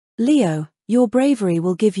Leo, your bravery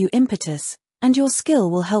will give you impetus, and your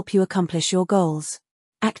skill will help you accomplish your goals.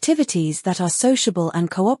 Activities that are sociable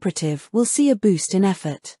and cooperative will see a boost in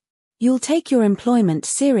effort. You'll take your employment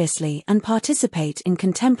seriously and participate in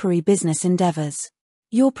contemporary business endeavors.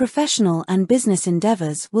 Your professional and business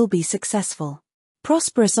endeavors will be successful.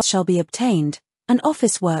 Prosperous shall be obtained, and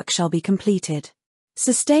office work shall be completed.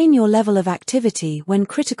 Sustain your level of activity when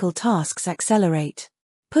critical tasks accelerate.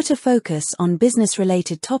 Put a focus on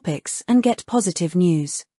business-related topics and get positive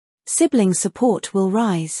news. Sibling support will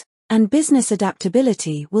rise, and business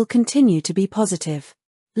adaptability will continue to be positive.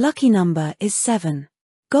 Lucky number is 7.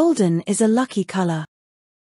 Golden is a lucky color.